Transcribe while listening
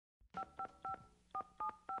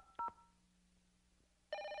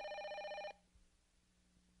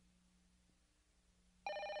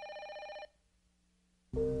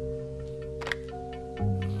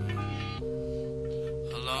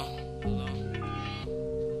Hello?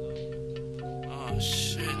 Oh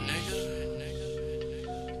shit, nigga.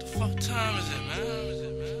 What the fuck time is it, man?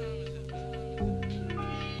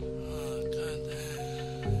 Oh goddamn.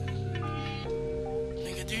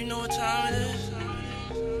 Nigga, do you know what time it is?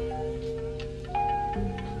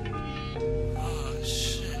 Oh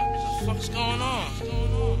shit. What the fuck's going on?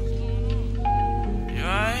 You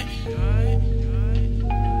alright?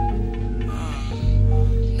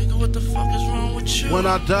 What the fuck is wrong with you? When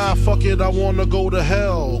I die, fuck it, I wanna go to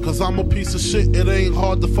hell. Cause I'm a piece of shit, it ain't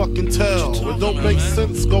hard to fucking tell. It don't make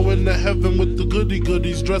sense going to heaven with the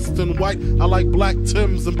goodies dressed in white. I like black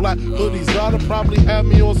Timbs and black hoodies. Gotta probably have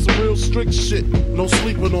me on some real strict shit. No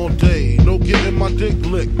sleeping all day, no getting my dick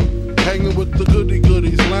licked. Hanging with the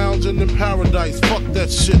goodies, lounging in paradise. Fuck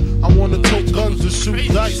that shit, I wanna tote guns and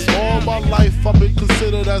shoot dice. All my life I've been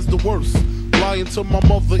considered as the worst. Lying to my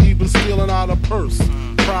mother, even stealing out her purse.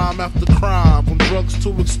 Crime after crime, from drugs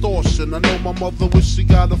to extortion. I know my mother wish she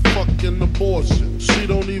got a fucking abortion. She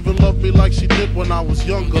don't even love me like she did when I was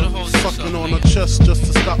younger. Sucking on her chest just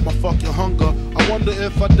to stop my fucking hunger. I wonder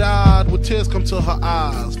if I died, would tears come to her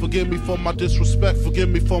eyes? Forgive me for my disrespect, forgive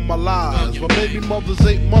me for my lies. My baby mother's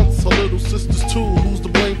 8 months, her little sister's 2. Who's to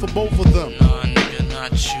blame for both of them?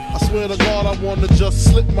 I swear to God, I wanna just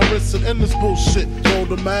slip my wrist and end this bullshit. Throw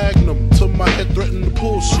the magnum till my head threaten to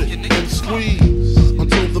pull shit and squeeze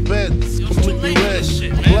until the bed's completely red.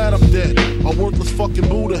 I'm glad I'm dead, a worthless fucking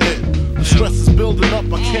Buddha head. The stress is building up,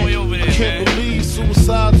 I can't believe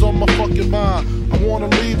suicide's on my fucking mind. I wanna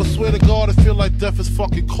leave, I swear to God, I feel like death is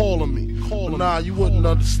fucking calling me. But nah, you wouldn't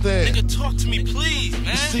understand. Nigga, talk to me, please,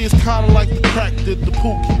 man. See, it's kinda like the crack did the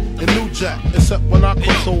Pookie and New Jack. Except when I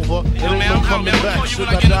cross over, it ain't no coming back. Should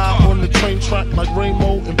I die on the train track like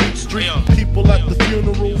Rainbow and Beach Street? People at the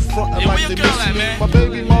funeral frontin' like they miss me. My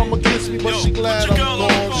baby mama kissed me, but she glad I'm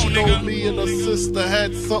gone. She know me and her sister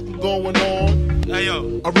had something going on.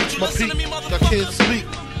 I reached my peak, I can't speak.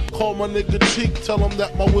 Call my nigga cheek, tell him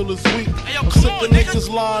that my will is weak. I'm sick of niggas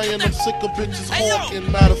lying, I'm sick of bitches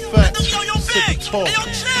hawking. Matter of fact, I'm sick of talking.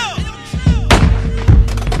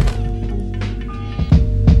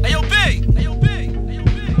 Ayo, Big! Ayo, Big! Ayo,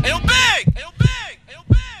 Big! Ayo, Big! Ayo, Big! Ayo,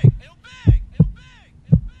 Big! Ayo, Big! Ayo, Big!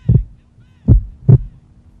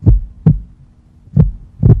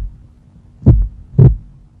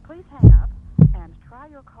 Please hang up and try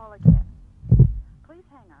your call again. Please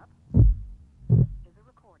hang up. This is a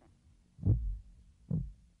recording.